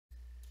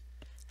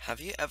Have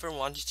you ever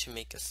wanted to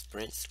make a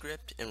sprint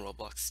script in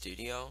Roblox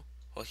Studio?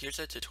 Well, here's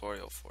a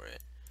tutorial for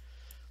it.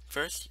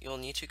 First, you'll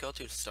need to go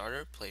to the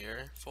Starter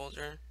Player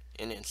folder,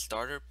 and in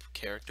Starter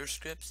Character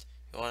Scripts,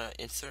 you want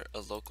to insert a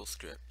local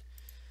script.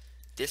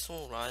 This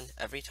will run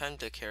every time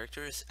the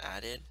character is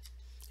added.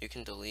 You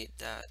can delete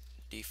that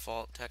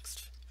default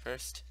text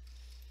first.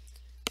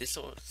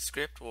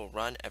 Script will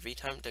run every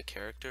time the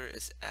character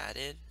is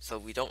added, so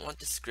we don't want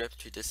the script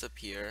to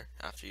disappear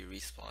after you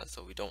respawn,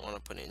 so we don't want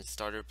to put it in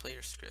Starter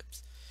Player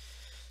Scripts.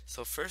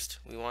 So first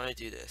we want to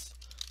do this.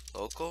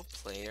 Local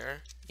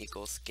player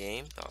equals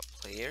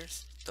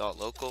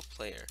game.players.local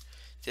player.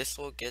 This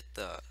will get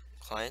the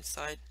client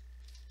side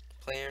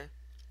player,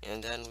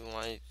 and then we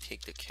want to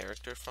take the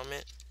character from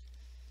it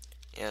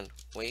and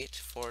wait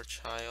for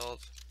child.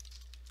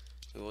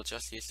 We will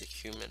just use the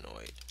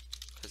humanoid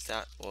because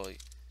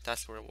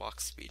that's where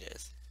walk speed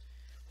is.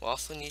 We'll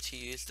also need to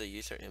use the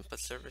user input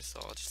service, so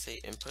I'll just say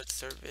input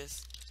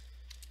service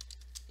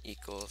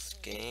equals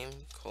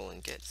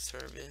game:get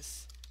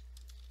service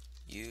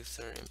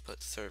user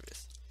input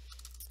service.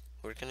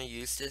 We're going to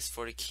use this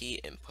for the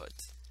key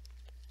inputs.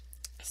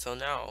 So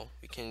now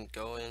we can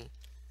go in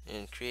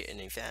and create an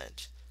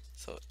event.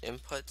 So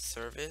input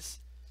service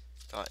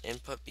dot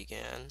input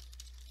began.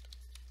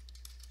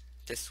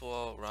 This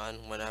will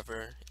run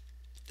whenever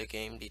the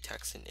game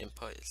detects an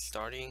input is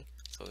starting.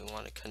 So we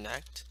want to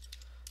connect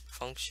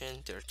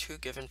function. There are two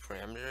given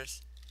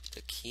parameters,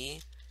 the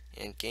key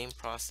and game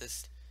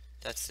process.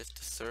 That's if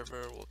the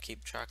server will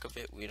keep track of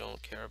it. We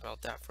don't care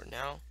about that for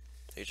now.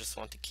 We just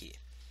want the key.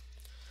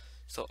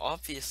 So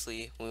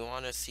obviously we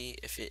want to see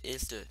if it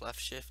is the left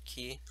shift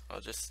key.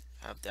 I'll just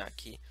have that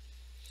key.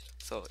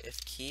 So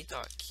if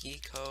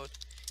key.keycode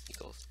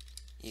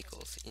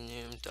equals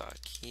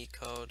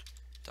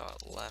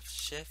enum.keycode.left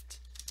shift,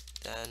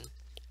 then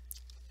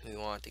we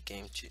want the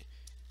game to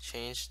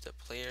change the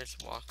player's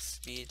walk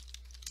speed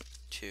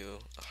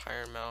to a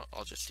higher amount.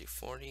 I'll just do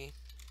 40.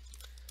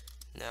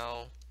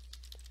 Now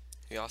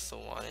we also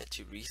want it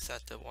to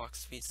reset the walk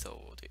speed,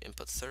 so we'll do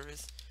input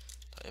service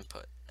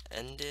input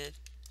ended.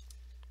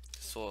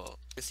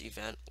 This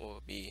event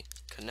will be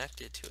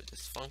connected to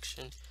this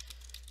function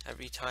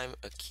every time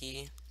a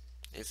key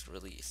is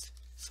released.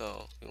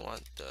 So we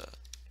want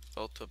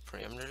both the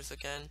parameters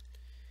again,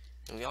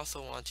 and we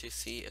also want to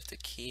see if the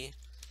key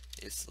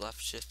is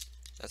left shift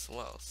as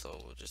well. So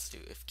we'll just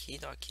do if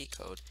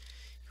key.keycode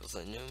equals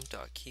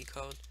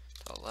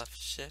enum.keycode.left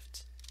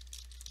shift.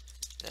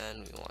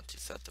 Then we want to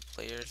set the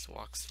player's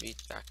walk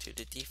speed back to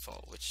the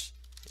default, which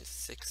is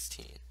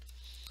 16.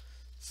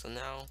 So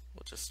now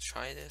we'll just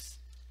try this.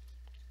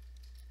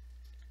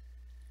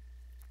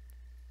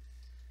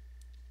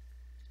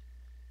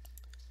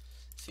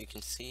 So you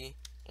can see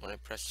when I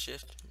press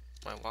shift,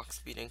 my walk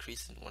speed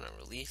increases. When I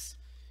release,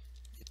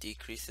 it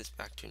decreases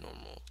back to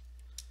normal.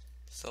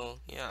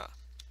 So yeah,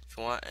 if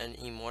you want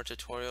any more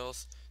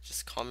tutorials,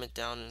 just comment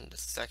down in the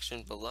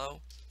section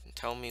below and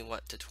tell me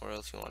what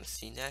tutorials you want to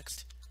see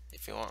next.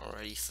 If you aren't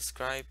already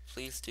subscribed,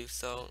 please do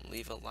so and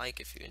leave a like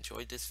if you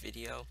enjoyed this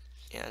video.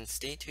 And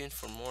stay tuned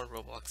for more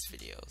Roblox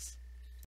videos.